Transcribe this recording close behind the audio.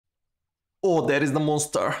Oh, there is the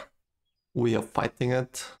monster. We are fighting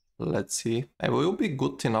it. Let's see. I will be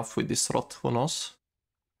good enough with this rot, who knows?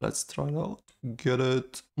 Let's try it out. Get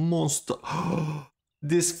it. Monster.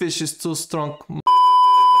 This fish is too strong.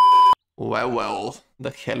 Well, the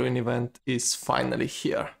Halloween event is finally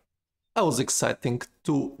here. I was excited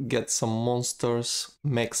to get some monsters,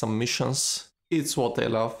 make some missions. It's what I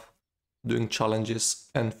love, doing challenges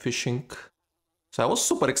and fishing. So I was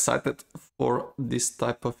super excited for this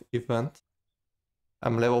type of event.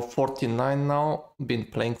 I'm level 49 now, been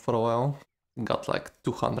playing for a while, got like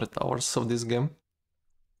 200 hours of this game.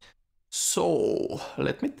 So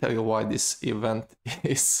let me tell you why this event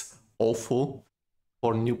is awful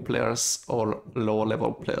for new players or lower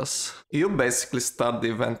level players. You basically start the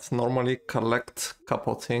event normally, collect a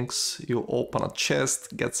couple things, you open a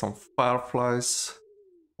chest, get some fireflies,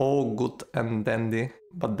 all good and dandy,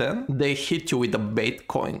 but then they hit you with the bait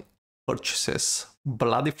coin purchases.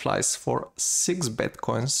 Bloody flies for 6 bait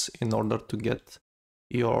coins in order to get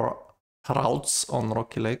your routes on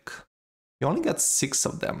Rocky Lake. You only get 6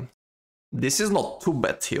 of them. This is not too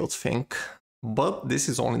bad, you would think, but this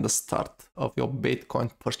is only the start of your bait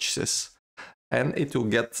coin purchases. And it will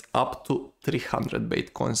get up to 300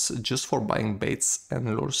 bait coins just for buying baits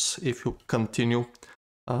and lures if you continue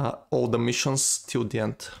all the missions till the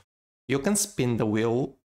end. You can spin the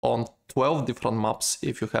wheel on 12 different maps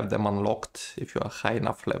if you have them unlocked, if you are high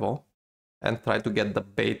enough level, and try to get the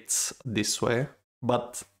baits this way.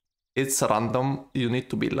 But it's random, you need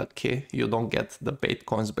to be lucky, you don't get the bait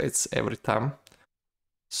coins baits every time.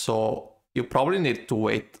 So you probably need to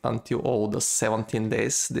wait until all the 17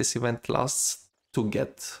 days this event lasts to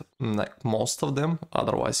get like most of them,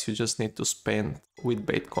 otherwise you just need to spend with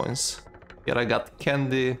bait coins. Here I got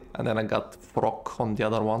candy and then I got frog on the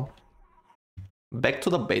other one. Back to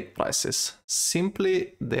the bait prices.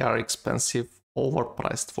 Simply they are expensive,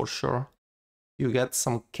 overpriced for sure. You get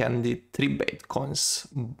some candy 3 bait coins,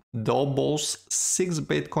 doubles 6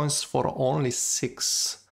 bait coins for only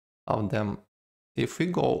 6 of them. If we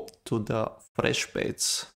go to the fresh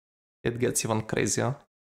baits, it gets even crazier.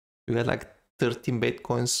 You get like 13 bait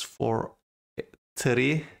coins for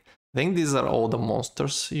 3. I think these are all the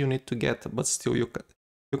monsters you need to get, but still you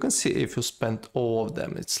can see if you spend all of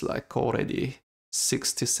them, it's like already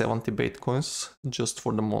 60-70 bait coins just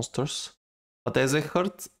for the monsters. But as I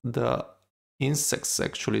heard, the insects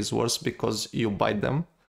actually is worse because you bite them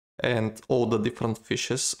and all the different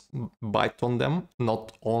fishes bite on them,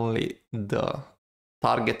 not only the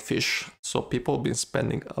target fish. So people have been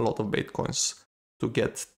spending a lot of bait coins to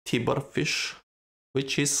get Tiber fish,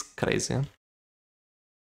 which is crazy.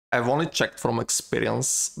 I've only checked from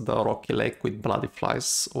experience the Rocky Lake with bloody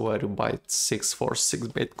flies where you buy 6 for 6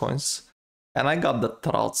 bait coins. And I got the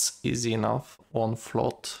trouts easy enough on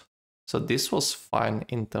float. So this was fine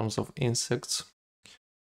in terms of insects.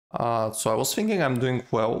 So I was thinking I'm doing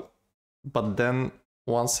well, but then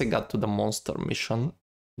once I got to the monster mission,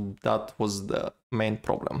 that was the main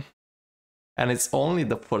problem. And it's only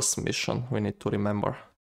the first mission we need to remember.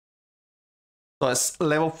 So as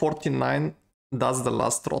level 49, that's the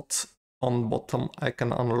last rot on bottom I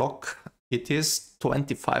can unlock. It is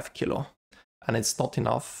 25 kilo and it's not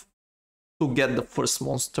enough to get the first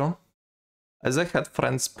monster. As I had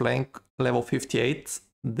friends playing level 58,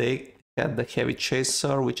 they had the heavy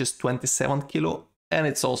chaser, which is 27 kilo, and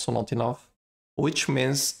it's also not enough. Which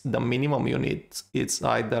means the minimum you need is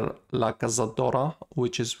either La Cazadora,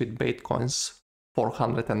 which is with bait coins,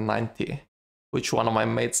 490, which one of my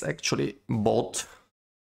mates actually bought.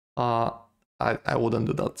 I wouldn't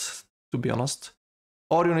do that, to be honest.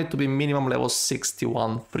 Or you need to be minimum level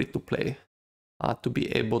 61 free to play to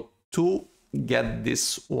be able to get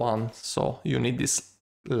this one. So you need this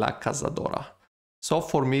La Cazadora. So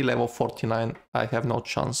for me, level 49, I have no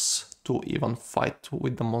chance to even fight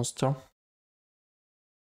with the monster.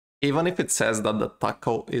 Even if it says that the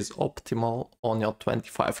tackle is optimal on your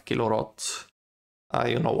 25 kilo rod,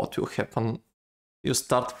 you know what will happen. You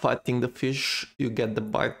start fighting the fish, you get the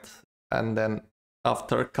bite, and then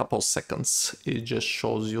after a couple seconds, it just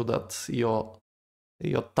shows you that your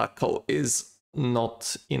tackle is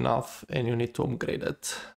not enough and you need to upgrade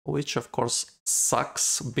it, which of course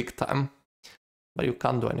sucks big time, but you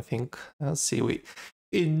can't do anything. See,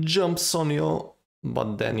 it jumps on you,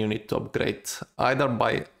 but then you need to upgrade either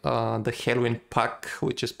by the Halloween pack,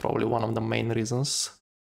 which is probably one of the main reasons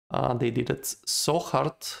they did it so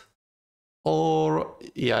hard, or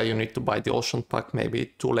yeah, you need to buy the ocean pack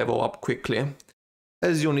maybe to level up quickly,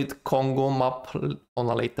 as you need Congo map on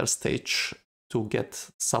a later stage to get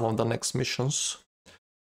some of the next missions.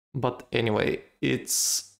 But anyway,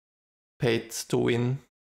 it's paid to win,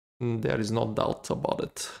 there is no doubt about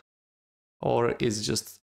it. or is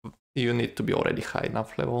just you need to be already high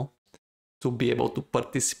enough level to be able to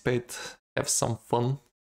participate, have some fun.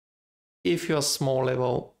 If you're small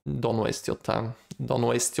level, don't waste your time. Don't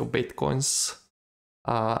waste your bait coins.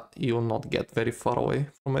 You'll not get very far away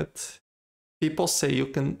from it. People say you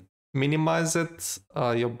can minimize it,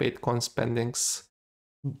 your bait coin spendings,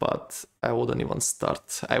 but I wouldn't even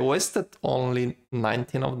start. I wasted only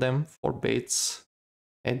 19 of them for baits.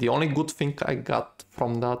 And the only good thing I got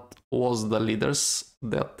from that was the leaders.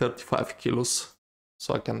 They're 35 kilos.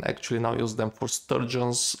 So I can actually now use them for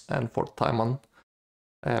sturgeons and for Taiman.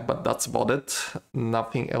 But that's about it.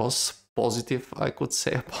 Nothing else positive I could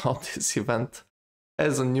say about this event.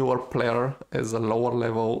 As a newer player, as a lower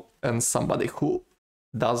level, and somebody who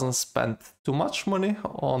doesn't spend too much money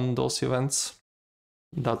on those events,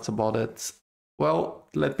 that's about it. Well,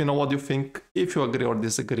 let me know what you think, if you agree or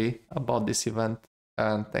disagree about this event,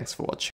 and thanks for watching.